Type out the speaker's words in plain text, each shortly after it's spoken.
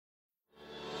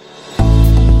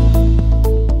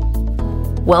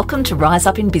Welcome to Rise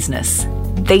Up in Business,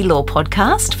 the law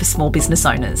podcast for small business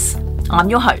owners. I'm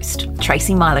your host,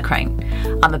 Tracy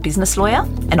Myler-Crane. I'm a business lawyer,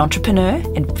 an entrepreneur,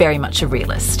 and very much a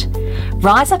realist.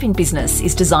 Rise Up in Business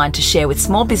is designed to share with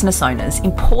small business owners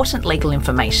important legal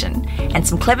information and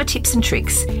some clever tips and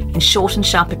tricks in short and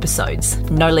sharp episodes,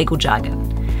 no legal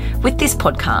jargon. With this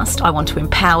podcast, I want to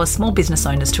empower small business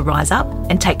owners to rise up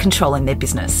and take control in their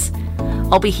business.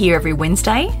 I'll be here every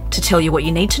Wednesday to tell you what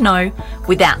you need to know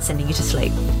without sending you to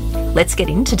sleep. Let's get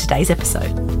into today's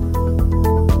episode.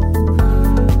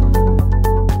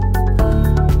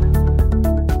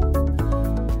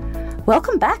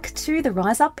 Welcome back to the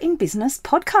Rise Up in Business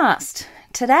podcast.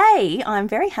 Today, I'm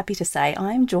very happy to say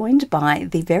I am joined by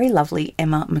the very lovely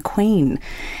Emma McQueen.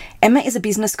 Emma is a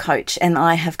business coach, and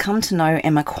I have come to know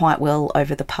Emma quite well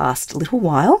over the past little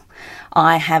while.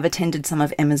 I have attended some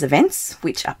of Emma's events,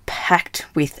 which are packed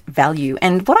with value.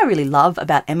 And what I really love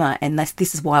about Emma, and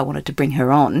this is why I wanted to bring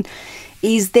her on,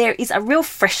 is there is a real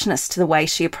freshness to the way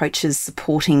she approaches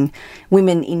supporting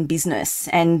women in business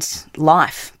and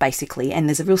life, basically. And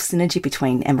there's a real synergy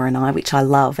between Emma and I, which I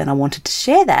love. And I wanted to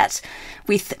share that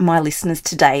with my listeners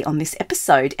today on this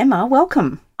episode. Emma,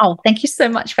 welcome. Oh, thank you so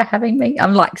much for having me.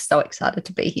 I'm so excited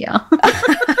to be here.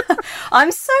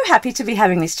 I'm so happy to be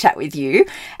having this chat with you.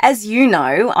 As you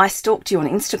know, I stalked you on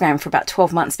Instagram for about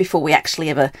 12 months before we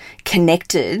actually ever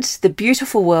connected. The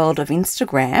beautiful world of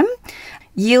Instagram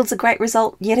yields a great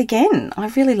result yet again. I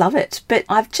really love it. But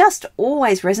I've just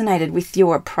always resonated with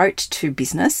your approach to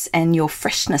business and your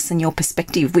freshness and your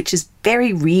perspective, which is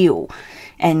very real.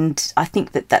 And I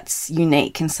think that that's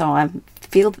unique. And so I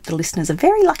feel that the listeners are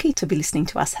very lucky to be listening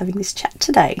to us having this chat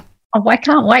today. Oh, I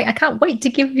can't wait. I can't wait to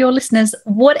give your listeners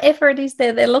whatever it is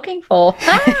they're looking for.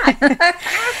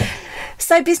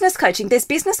 So business coaching, there's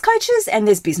business coaches and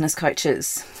there's business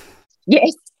coaches.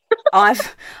 Yes.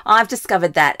 I've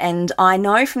discovered that, and I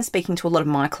know from speaking to a lot of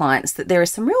my clients that there are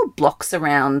some real blocks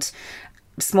around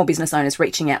small business owners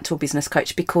reaching out to a business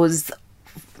coach because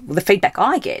the feedback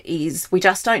I get is we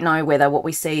just don't know whether what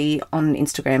we see on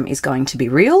Instagram is going to be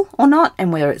real or not,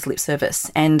 and whether it's lip service.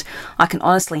 And I can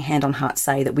honestly, hand on heart,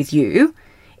 say that with you,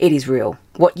 it is real.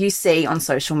 What you see on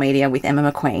social media with Emma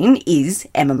McQueen is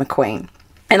Emma McQueen.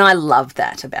 And I love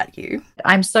that about you.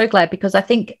 I'm so glad, because I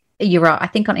think you're right. I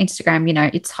think on Instagram,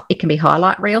 it can be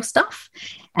highlight reel stuff.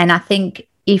 And I think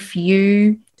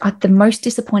the most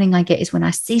disappointing I get is when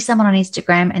I see someone on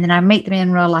Instagram and then I meet them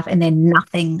in real life and they're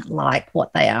nothing like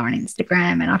what they are on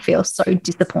Instagram, and I feel so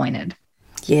disappointed.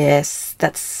 Yes,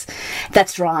 that's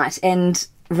right. And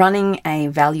running a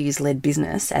values-led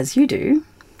business, as you do,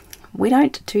 we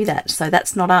don't do that. So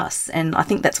that's not us. And I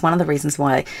think that's one of the reasons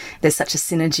why there's such a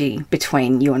synergy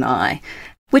between you and I,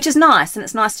 which is nice. And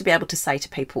it's nice to be able to say to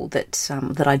people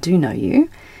that I do know you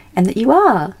and that you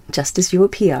are just as you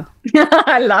appear.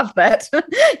 I love that.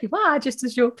 You are just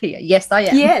as you appear. Yes, I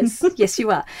am. Yes,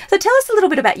 you are. So tell us a little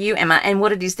bit about you, Emma, and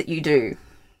what it is that you do.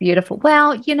 Beautiful.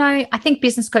 Well, I think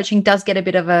business coaching does get a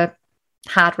bit of a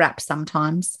hard rap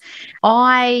sometimes.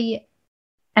 And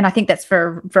I think that's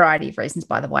for a variety of reasons,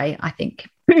 by the way. I think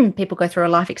people go through a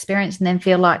life experience and then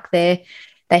feel like they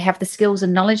have the skills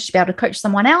and knowledge to be able to coach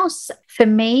someone else. For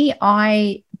me,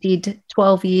 I did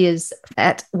 12 years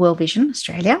at World Vision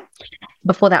Australia.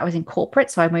 Before that, I was in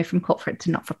corporate, so I moved from corporate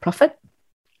to not-for-profit.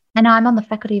 And I'm on the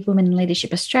faculty of Women in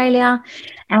Leadership Australia,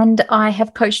 and I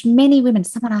have coached many women.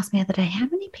 Someone asked me the other day, how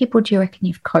many people do you reckon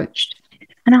you've coached?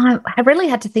 And I really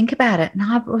had to think about it. And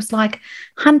I was like,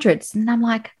 hundreds. And I'm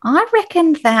like, I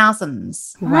reckon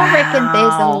thousands. Wow. I reckon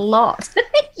there's a lot.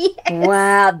 Yes.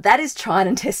 Wow, that is tried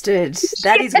and tested.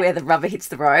 That is where the rubber hits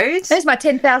the road. There's my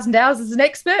 10,000 hours as an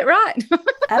expert, right?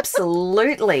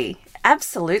 Absolutely.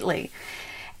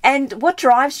 And what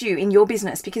drives you in your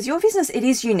business? Because your business, it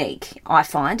is unique, I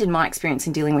find, in my experience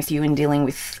in dealing with you and dealing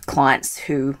with clients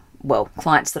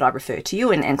that I refer to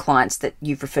you and clients that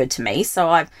you've referred to me. So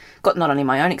I've got not only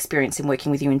my own experience in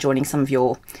working with you and joining some of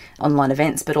your online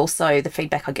events, but also the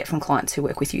feedback I get from clients who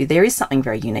work with you. There is something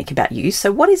very unique about you.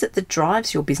 So what is it that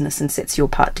drives your business and sets you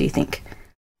apart, do you think?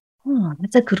 Oh,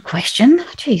 that's a good question.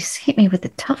 Jeez, hit me with the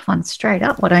tough one straight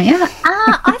up, why don't you?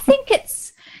 I think it's,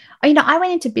 I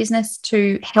went into business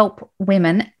to help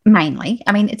women mainly.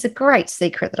 I mean, it's a great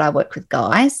secret that I work with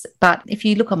guys, but if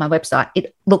you look on my website,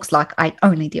 it looks like I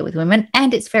only deal with women,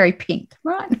 and it's very pink,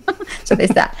 right? So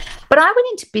there's that. But I went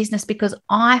into business because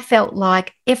I felt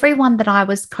like everyone that I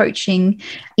was coaching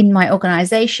in my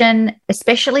organization,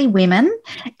 especially women,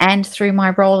 and through my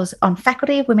roles on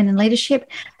faculty of Women in Leadership,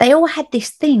 they all had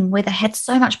this thing where they had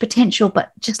so much potential,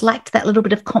 but just lacked that little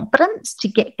bit of confidence to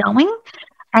get going.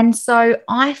 And so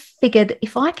I figured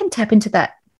if I can tap into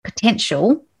that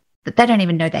potential that they don't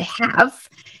even know they have.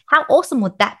 How awesome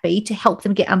would that be to help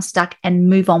them get unstuck and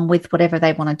move on with whatever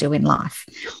they want to do in life?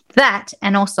 That,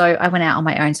 and also I went out on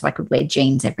my own so I could wear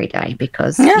jeans every day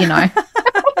because, you know,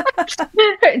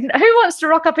 who wants to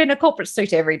rock up in a corporate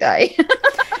suit every day?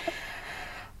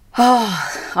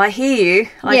 Oh, I hear you.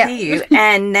 I hear you.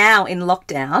 And now in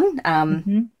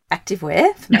lockdown,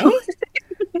 activewear for me.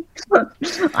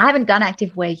 I haven't done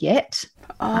activewear yet.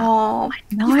 Oh,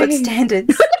 you've got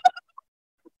standards.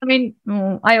 I mean,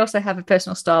 I also have a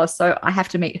personal stylist, so I have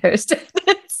to meet her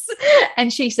standards,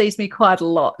 and she sees me quite a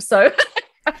lot. So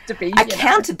I have to be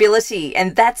accountability,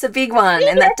 and that's a big one.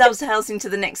 And that dovetails into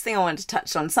the next thing I wanted to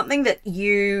touch on. Something that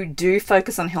you do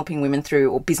focus on helping women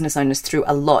through, or business owners through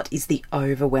a lot, is the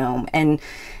overwhelm. And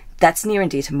that's near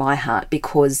and dear to my heart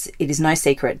because it is no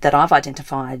secret that I've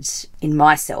identified in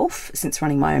myself since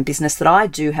running my own business that I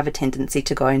do have a tendency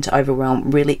to go into overwhelm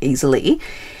really easily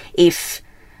if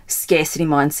scarcity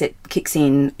mindset kicks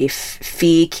in, if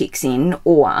fear kicks in,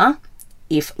 or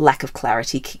if lack of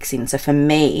clarity kicks in. So for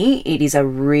me, it is a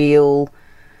real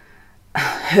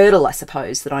hurdle, I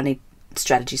suppose, that I need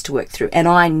strategies to work through. And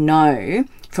I know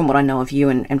from what I know of you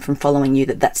and from following you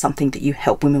that that's something that you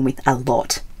help women with a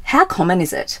lot. How common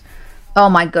is it? Oh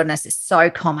my goodness, it's so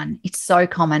common. It's so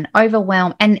common.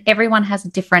 Overwhelm, and everyone has a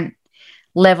different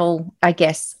level, I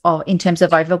guess, of in terms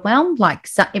of overwhelm. Like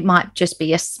it might just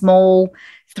be a small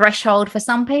threshold for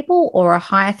some people or a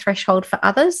higher threshold for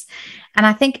others. And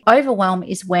I think overwhelm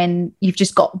is when you've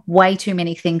just got way too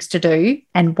many things to do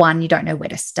and one, you don't know where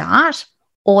to start,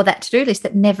 or that to-do list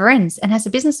that never ends. And as a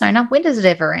business owner, when does it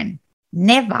ever end?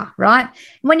 Never, right?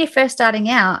 And when you're first starting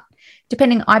out,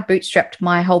 I bootstrapped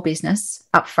my whole business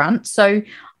up front. So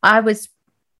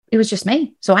it was just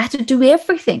me. So I had to do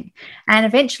everything. And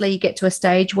eventually you get to a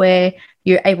stage where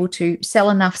you're able to sell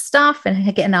enough stuff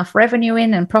and get enough revenue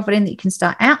in and profit in that you can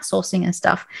start outsourcing and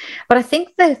stuff. But I think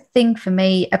the thing for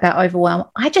me about overwhelm,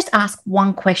 I just ask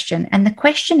one question. And the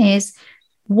question is,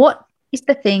 what is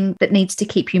the thing that needs to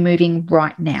keep you moving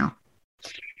right now?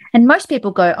 And most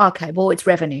people go, okay, well, it's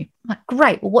revenue. I'm like,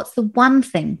 great. Well, what's the one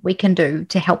thing we can do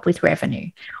to help with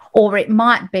revenue? Or it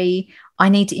might be, I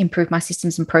need to improve my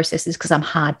systems and processes because I'm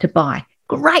hard to buy.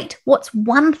 Great. What's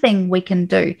one thing we can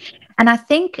do? And I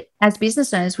think as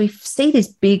business owners, we see this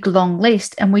big, long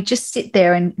list and we just sit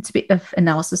there and it's a bit of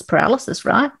analysis paralysis,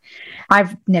 right?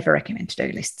 I've never recommended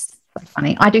to-do lists. So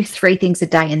funny. I do 3 things a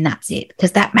day and that's it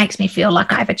because that makes me feel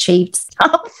like I've achieved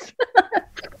stuff.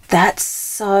 That's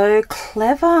so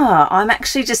clever. I'm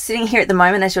actually just sitting here at the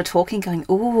moment as you're talking going,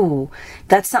 ooh,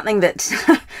 that's something that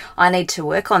I need to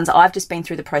work on. So I've just been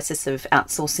through the process of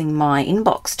outsourcing my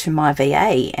inbox to my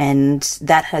VA, and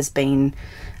that has been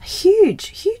a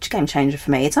huge game changer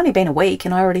for me. It's only been a week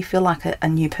and I already feel like a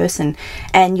new person.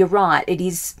 And you're right, it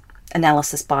is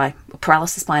paralysis by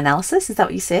analysis. Is that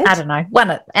what you said? I don't know.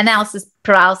 Analysis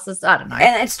paralysis. I don't know.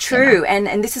 And it's true.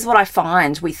 And this is what I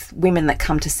find with women that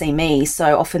come to see me.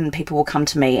 So often people will come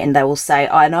to me and they will say,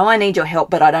 I know I need your help,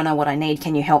 but I don't know what I need.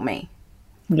 Can you help me?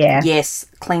 Yeah. Yes.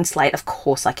 Clean slate. Of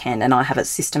course I can. And I have a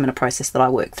system and a process that I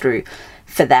work through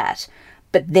for that.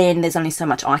 But then there's only so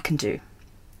much I can do.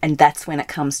 And that's when it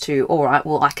comes to, all right,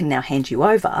 well, I can now hand you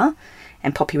over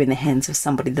and pop you in the hands of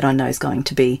somebody that I know is going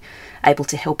to be able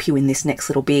to help you in this next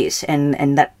little bit.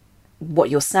 And that what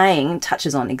you're saying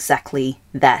touches on exactly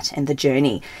that and the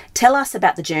journey. Tell us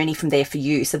about the journey from there for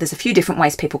you. So there's a few different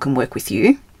ways people can work with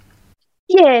you.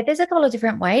 Yeah, there's a couple of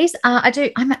different ways.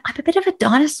 I'm a bit of a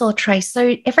dinosaur, Trace.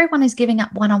 So everyone is giving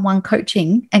up one-on-one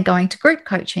coaching and going to group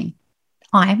coaching.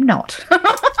 I am not.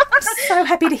 I'm so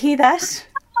happy to hear that.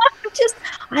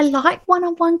 I like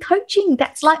one-on-one coaching.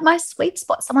 That's like my sweet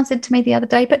spot. Someone said to me the other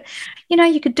day, but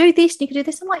you could do this and you could do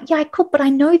this. I'm like, yeah, I could, but I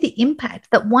know the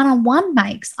impact that one-on-one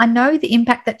makes. I know the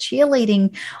impact that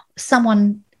cheerleading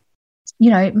someone,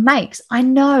 makes. I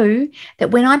know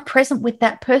that when I'm present with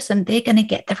that person, they're going to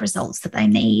get the results that they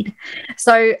need.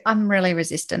 So I'm really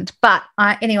resistant. But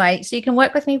anyway, so you can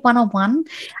work with me one-on-one.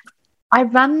 I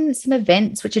run some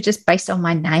events which are just based on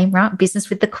my name, right? Business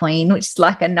with the Queen, which is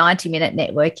like a 90-minute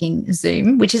networking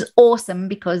Zoom, which is awesome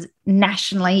because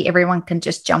nationally everyone can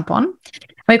just jump on.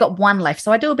 We've got one left.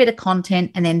 So I do a bit of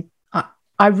content and then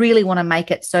I really want to make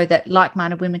it so that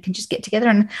like-minded women can just get together.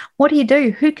 And what do you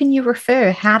do? Who can you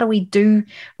refer? How do we do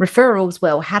referrals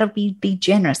well? How do we be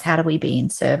generous? How do we be in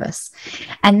service?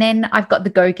 And then I've got the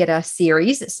Go Getter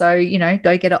series. So,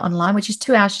 Go Getter Online, which is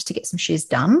 2 hours just to get some shiz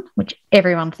done, which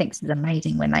everyone thinks is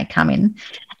amazing when they come in.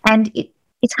 And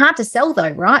It's hard to sell though,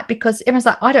 right? Because everyone's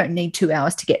like, I don't need 2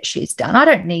 hours to get shoes done. I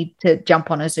don't need to jump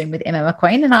on a Zoom with Emma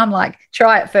McQueen. And I'm like,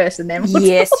 try it first and then we'll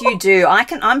Yes, talk. you do.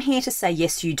 I'm here to say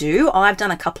yes, you do. I've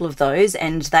done a couple of those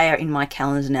and they are in my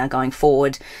calendar now going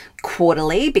forward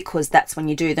quarterly, because that's when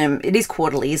you do them. It is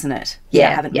quarterly, isn't it? Yeah,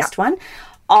 I haven't missed one.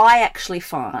 I actually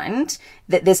find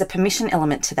that there's a permission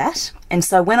element to that. And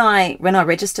so when I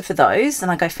register for those and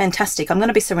I go, fantastic, I'm going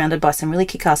to be surrounded by some really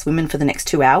kick-ass women for the next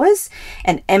 2 hours,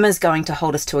 and Emma's going to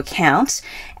hold us to account.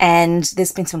 And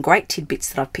there's been some great tidbits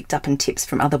that I've picked up and tips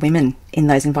from other women in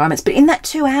those environments. But in that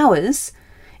 2 hours,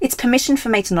 it's permission for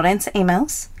me to not answer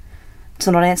emails,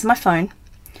 to not answer my phone,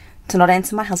 to not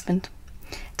answer my husband,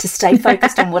 to stay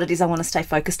focused on what it is I want to stay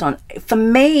focused on. For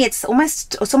me, it's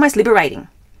almost liberating.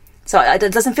 So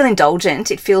it doesn't feel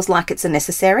indulgent. It feels like it's a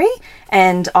necessary,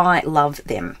 and I love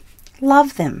them.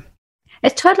 Love them.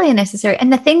 It's totally unnecessary.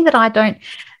 And the thing that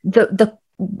the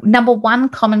number one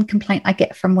common complaint I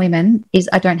get from women is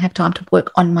I don't have time to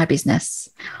work on my business.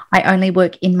 I only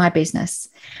work in my business.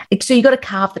 So you've got to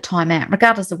carve the time out,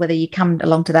 regardless of whether you come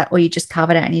along to that or you just carve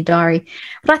it out in your diary.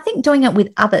 But I think doing it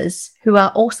with others who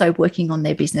are also working on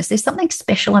their business, there's something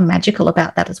special and magical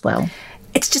about that as well.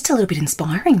 It's just a little bit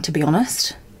inspiring, to be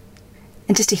honest.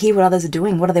 And just to hear what others are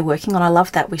doing, what are they working on? I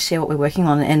love that we share what we're working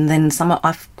on, and then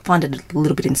I find it a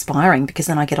little bit inspiring, because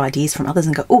then I get ideas from others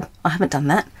and go, oh, I haven't done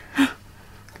that.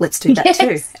 Let's do that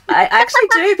too. I actually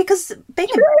do, because being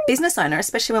a business owner,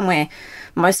 especially when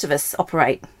most of us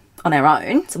operate on our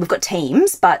own, so we've got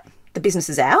teams, but the business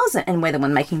is ours and we're the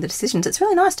one making the decisions. It's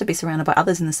really nice to be surrounded by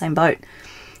others in the same boat,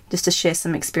 just to share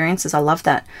some experiences. I love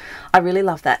that. I really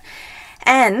love that.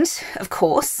 And, of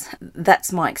course,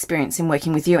 that's my experience in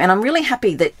working with you. And I'm really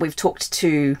happy that we've talked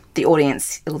to the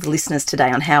audience or the listeners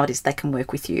today on how it is they can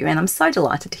work with you. And I'm so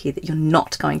delighted to hear that you're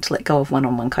not going to let go of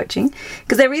one-on-one coaching,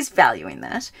 because there is value in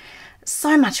that.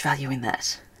 So much value in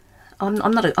that. I'm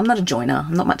not a joiner.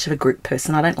 I'm not much of a group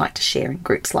person. I don't like to share in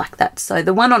groups like that. So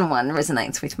the one-on-one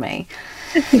resonates with me.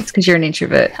 It's because you're an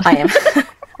introvert. I am.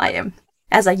 I am.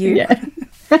 As are you. Yeah.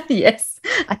 Yes.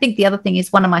 I think the other thing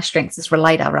is, one of my strengths is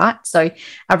relator, right? So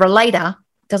a relator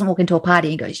doesn't walk into a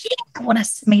party and goes, yeah, I want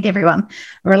to meet everyone.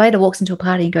 A relator walks into a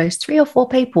party and goes, 3 or 4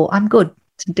 people, I'm good.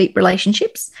 Some deep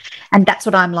relationships. And that's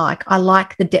what I'm like. I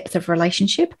like the depth of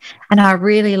relationship, and I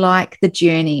really like the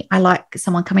journey. I like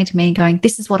someone coming to me and going,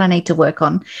 this is what I need to work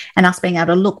on. And us being able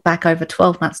to look back over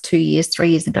 12 months, 2 years, 3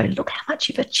 years and go, look how much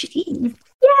you've achieved.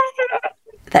 Yeah.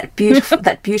 That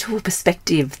beautiful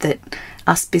perspective that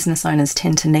us business owners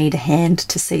tend to need a hand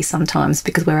to see sometimes,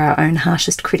 because we're our own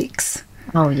harshest critics.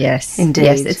 Oh, yes. Indeed.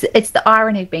 Yes, it's the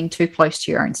irony of being too close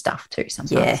to your own stuff too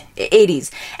sometimes. Yeah, it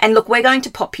is. And look, we're going to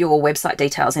pop your website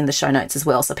details in the show notes as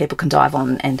well, so people can dive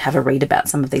on and have a read about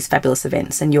some of these fabulous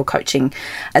events and your coaching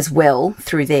as well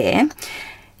through there.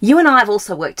 You and I have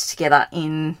also worked together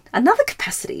in another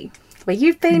capacity, where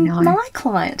you've been my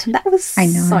client, and that was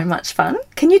so much fun.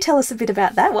 Can you tell us a bit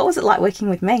about that? What was it like working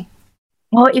with me?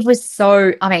 Well, it was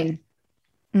so, I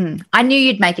knew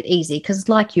you'd make it easy, because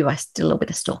like you, I did a little bit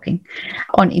of stalking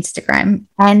on Instagram.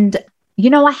 And,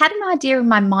 I had an idea in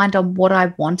my mind on what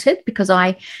I wanted, because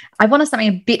I wanted something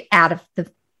a bit out of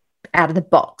the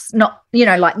box, not,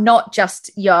 not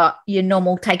just your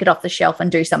normal take it off the shelf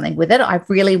and do something with it. I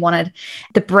really wanted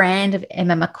the brand of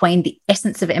Emma McQueen, the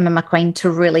essence of Emma McQueen, to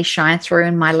really shine through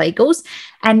in my legals.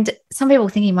 And some people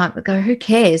think you might go, who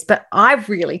cares? But I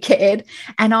really cared.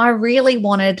 And I really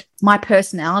wanted my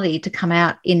personality to come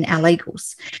out in our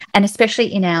legals, and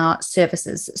especially in our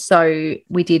services. So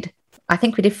I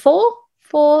think we did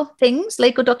four things,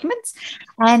 legal documents,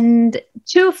 and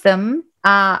 2 of them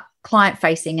are client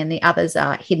facing and the others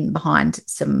are hidden behind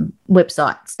some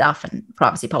website stuff and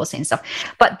privacy policy and stuff.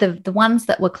 But the ones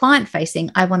that were client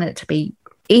facing, I wanted it to be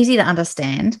easy to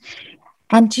understand.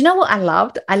 And do you know what I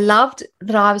loved? I loved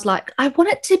that I was like, I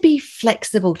want it to be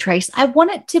flexible, Trace. I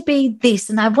want it to be this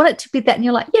and I want it to be that. And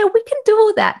you're like, yeah, we can do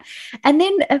all that. And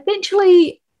then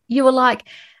eventually you were like,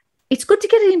 it's good to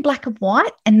get it in black and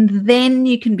white, and then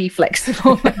you can be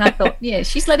flexible. And I thought, yeah,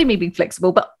 she's letting me be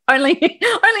flexible, but only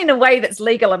in a way that's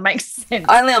legal and makes sense.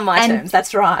 Only on my terms,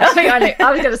 that's right.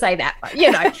 I was going to say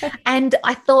that, And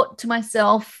I thought to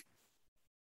myself,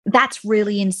 that's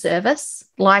really in service,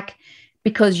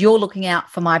 because you're looking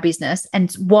out for my business.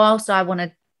 And whilst I want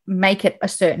to make it a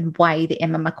certain way, the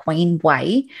Emma McQueen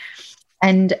way,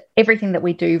 and everything that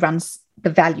we do runs, the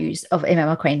values of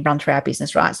Emma McQueen run through our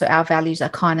business, right? So our values are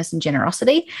kindness and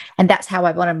generosity. And that's how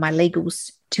I wanted my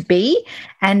legals to be.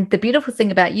 And the beautiful thing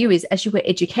about you is, as you were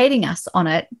educating us on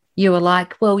it, you were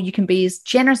like, well, you can be as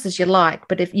generous as you like,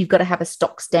 but if you've got to have a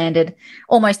stock standard,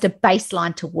 almost a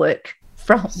baseline to work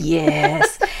from.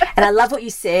 Yes. And I love what you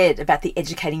said about the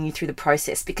educating you through the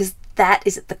process, because that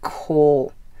is at the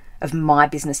core of my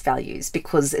business values,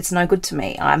 because it's no good to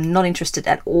me. I'm not interested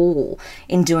at all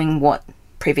in doing what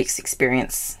previous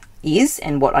experience is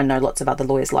and what I know lots of other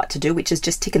lawyers like to do, which is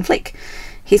just tick and flick.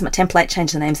 Here's my template,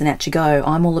 change the names and out you go.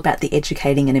 I'm all about the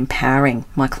educating and empowering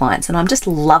my clients, and I'm just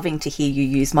loving to hear you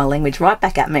use my language right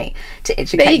back at me to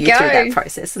educate you through that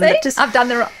process. And I've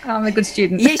done I'm a good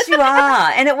student. Yes, you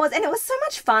are. And it was so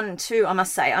much fun too, I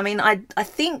must say. I mean, I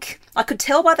think I could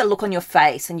tell by the look on your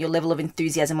face and your level of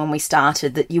enthusiasm when we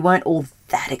started that you weren't all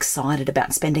that excited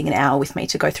about spending an hour with me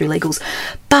to go through legals.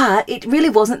 But it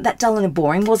really wasn't that dull and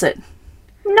boring, was it?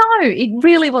 No, it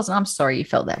really wasn't. I'm sorry you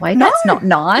felt that way. No, that's not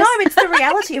nice. No, it's the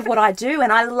reality of what I do,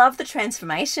 and I love the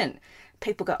transformation.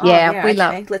 People go,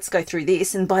 okay, let's go through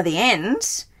this. And by the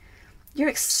end, you're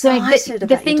excited about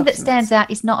the thing that stands out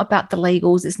is not about the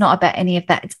legals. It's not about any of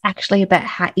that. It's actually about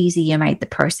how easy you made the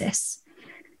process.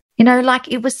 You know,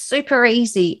 like it was super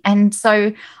easy. And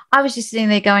so I was just sitting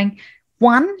there going,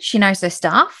 1, she knows her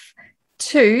stuff.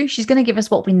 2, she's going to give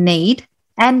us what we need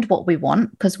and what we want,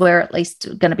 because we're at least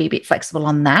going to be a bit flexible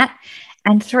on that.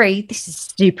 And 3, this is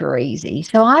super easy.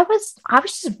 So I was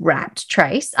just wrapped,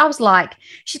 Trace. I was like,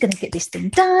 she's going to get this thing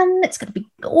done. It's going to be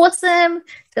awesome.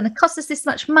 It's going to cost us this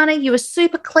much money. You were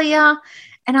super clear.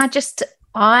 And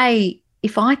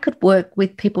if I could work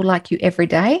with people like you every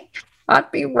day,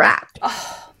 I'd be wrapped.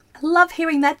 Oh, I love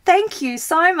hearing that. Thank you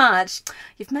so much.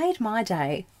 You've made my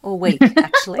day all week,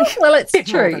 actually. Well, it's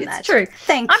true. It's true.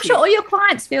 Thank you. I'm sure all your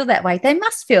clients feel that way. They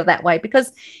must feel that way,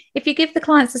 because if you give the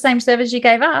clients the same service you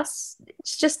gave us,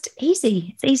 it's just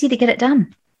easy. It's easy to get it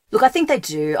done. Look, I think they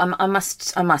do. I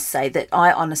must say that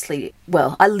I honestly,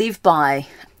 I live by,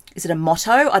 is it a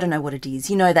motto? I don't know what it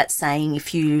is. You know that saying,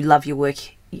 if you love your work,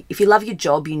 if you love your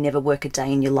job, you never work a day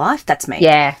in your life. That's me.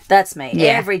 Yeah. That's me.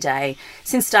 Yeah. Every day.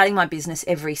 Since starting my business,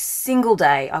 every single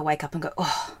day I wake up and go,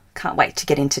 oh, can't wait to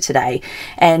get into today.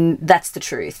 And that's the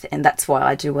truth. And that's why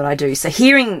I do what I do. So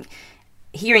hearing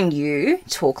you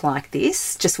talk like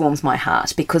this just warms my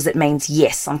heart, because it means,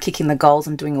 yes, I'm kicking the goals,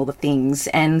 I'm doing all the things,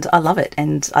 and I love it.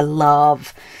 And I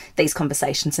love these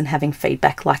conversations and having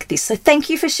feedback like this. So thank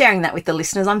you for sharing that with the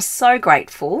listeners. I'm so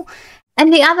grateful.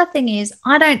 And the other thing is,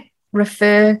 I don't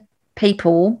refer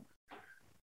people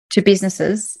to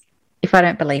businesses if I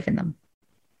don't believe in them.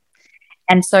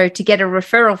 And so to get a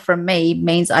referral from me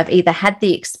means I've either had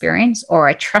the experience or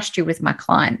I trust you with my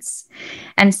clients.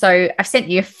 And so I've sent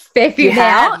you a fair few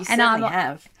now, you certainly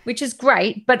have, which is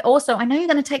great. But also, I know you're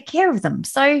going to take care of them.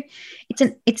 So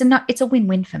it's a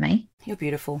win-win for me. You're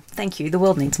beautiful. Thank you. The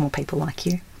world needs more people like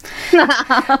you.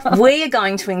 We are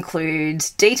going to include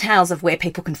details of where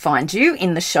people can find you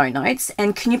in the show notes.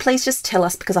 And can you please just tell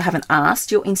us, because I haven't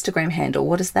asked, your Instagram handle?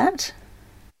 What is that?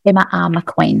 Emma R.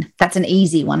 McQueen. That's an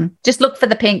easy one. Just look for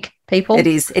the pink, people. It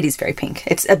is very pink.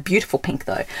 It's a beautiful pink,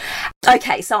 though.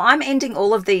 Okay, so I'm ending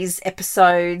all of these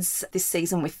episodes this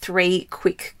season with 3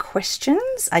 quick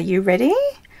questions. Are you ready?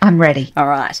 I'm ready. All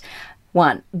right.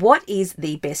 1, what is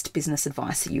the best business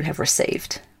advice that you have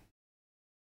received?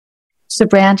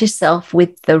 Surround yourself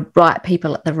with the right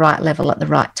people at the right level at the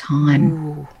right time.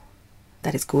 Ooh,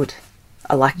 that is good.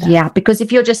 I like that. Yeah, because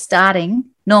if you're just starting,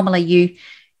 normally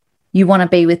you want to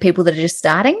be with people that are just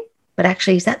starting, but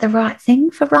actually, is that the right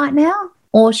thing for right now?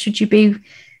 Or should you be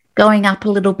going up a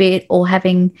little bit, or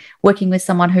working with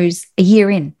someone who's a year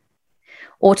in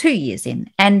or 2 years in?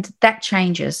 And that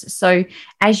changes. So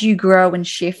as you grow and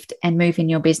shift and move in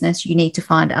your business, you need to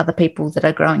find other people that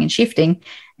are growing and shifting,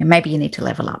 and maybe you need to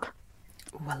level up.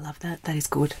 Oh, I love that. That is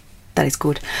good. That is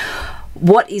good.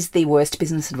 What is the worst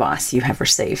business advice you have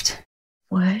received?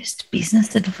 Worst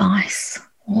business advice.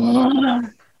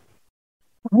 Worst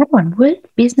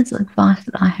business advice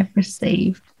that I have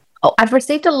received. Oh, I've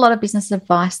received a lot of business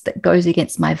advice that goes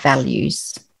against my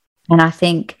values. And I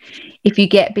think if you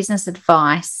get business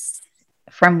advice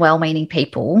from well-meaning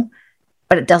people,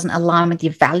 but it doesn't align with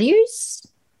your values,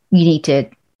 you need to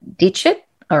ditch it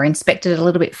or inspect it a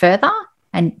little bit further.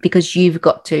 And because you've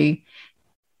got to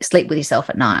sleep with yourself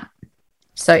at night.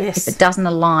 So if it doesn't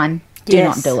align, do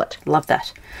not do it. Love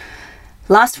that.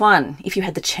 Last one. If you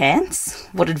had the chance,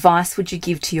 what advice would you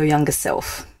give to your younger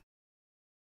self?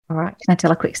 All right. Can I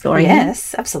tell a quick story?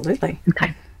 Yes, absolutely.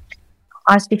 Okay.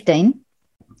 I was 15.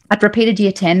 I'd repeated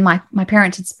year 10. My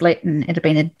parents had split and it had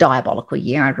been a diabolical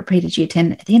year. I'd repeated year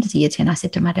 10. At the end of the year 10, I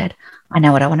said to my dad, I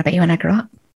know what I want to be when I grow up.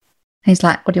 He's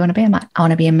like, what do you want to be? I'm like, I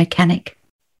want to be a mechanic.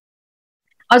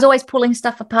 I was always pulling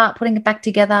stuff apart, putting it back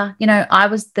together. You know, I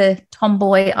was the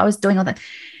tomboy. I was doing all that.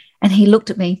 And he looked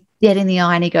at me dead in the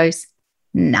eye and he goes,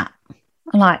 nah.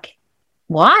 I'm like,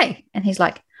 why? And he's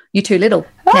like, you're too little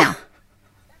now.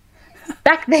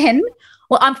 back then,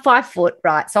 well, I'm 5 foot,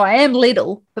 right? So I am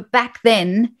little, but back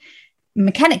then,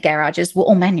 mechanic garages were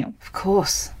all manual. Of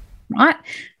course. Right?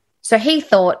 So he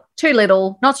thought, too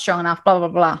little, not strong enough, blah, blah,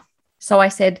 blah. So I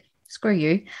said, screw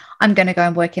you. I'm going to go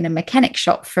and work in a mechanic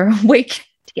shop for a week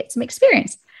to get some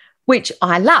experience, which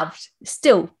I loved.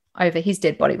 Still, over his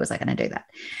dead body was I going to do that.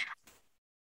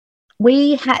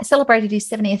 We had celebrated his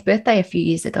 70th birthday a few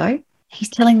years ago. He's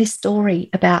telling this story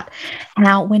about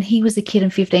how when he was a kid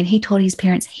and 15, he told his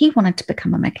parents he wanted to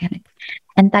become a mechanic.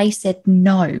 And they said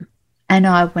no. And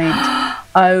I went,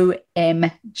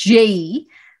 OMG.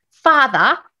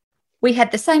 Father, we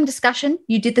had the same discussion.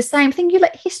 You did the same thing. You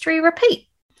let history repeat.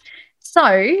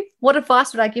 So what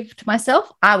advice would I give to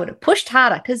myself? I would have pushed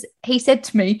harder because he said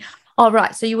to me, all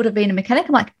right, so you would have been a mechanic.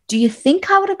 I'm like, do you think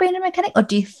I would have been a mechanic or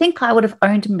do you think I would have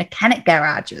owned mechanic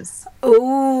garages?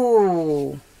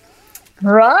 Ooh.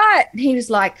 Right. He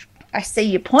was like, I see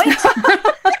your point.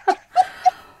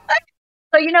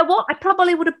 So you know what? I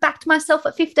probably would have backed myself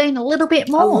at 15 a little bit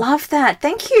more. I love that.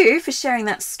 Thank you for sharing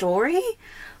that story.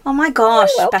 Oh my gosh,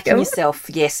 backing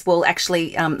yourself. Yes. Well,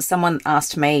 actually, someone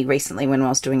asked me recently when I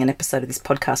was doing an episode of this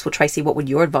podcast, well, Tracy, what would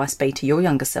your advice be to your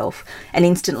younger self? And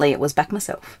instantly it was back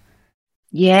myself.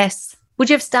 Yes. Would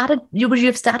you have started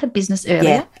business earlier?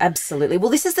 Yeah, absolutely. Well,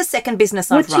 this is the second business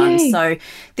I've run. So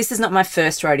this is not my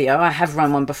first rodeo. I have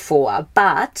run one before,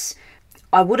 but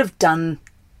I would have done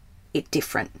it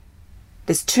different.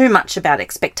 There's too much about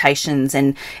expectations,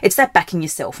 and it's that backing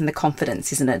yourself and the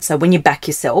confidence, isn't it? So when you back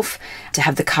yourself, to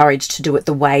have the courage to do it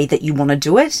the way that you want to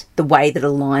do it, the way that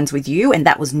aligns with you, and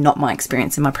that was not my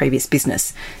experience in my previous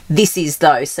business. This is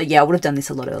though. So yeah, I would have done this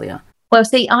a lot earlier. Well,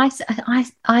 see, I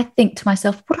think to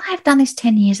myself, would I have done this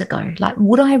 10 years ago? Like,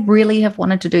 would I really have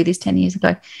wanted to do this 10 years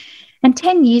ago? And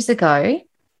 10 years ago,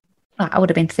 I would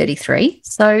have been 33.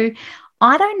 So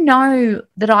I don't know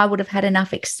that I would have had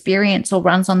enough experience or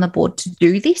runs on the board to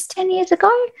do this 10 years ago.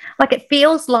 Like, it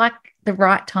feels like the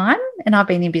right time, and I've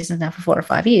been in business now for 4 or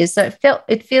 5 years, so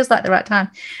it feels like the right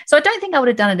time. So I don't think I would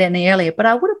have done it any earlier, but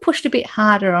I would have pushed a bit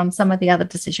harder on some of the other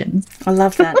decisions. I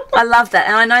love that. I love that,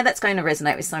 and I know that's going to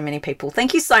resonate with so many people.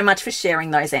 Thank you so much for sharing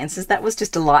those answers. That was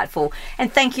just delightful,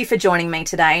 and thank you for joining me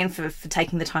today and for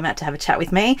taking the time out to have a chat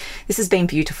with me. This has been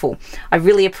beautiful. I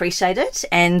really appreciate it,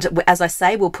 and as I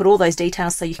say, we'll put all those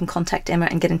details so you can contact Emma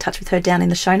and get in touch with her down in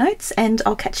the show notes, and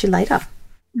I'll catch you later.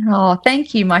 Oh,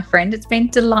 thank you, my friend. It's been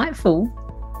delightful.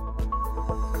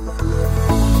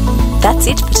 That's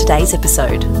it for today's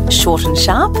episode. Short and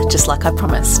sharp, just like I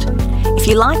promised. If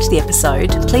you liked the episode,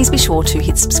 please be sure to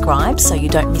hit subscribe so you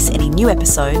don't miss any new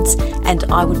episodes, and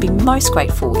I would be most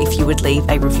grateful if you would leave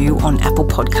a review on Apple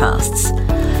Podcasts.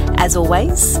 As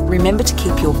always, remember to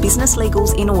keep your business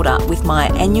legals in order with my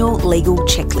annual legal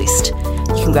checklist.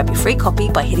 You can grab your free copy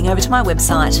by heading over to my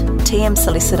website,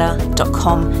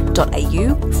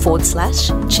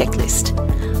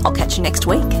 tmsolicitor.com.au/checklist. I'll catch you next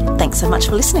week. Thanks so much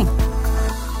for listening.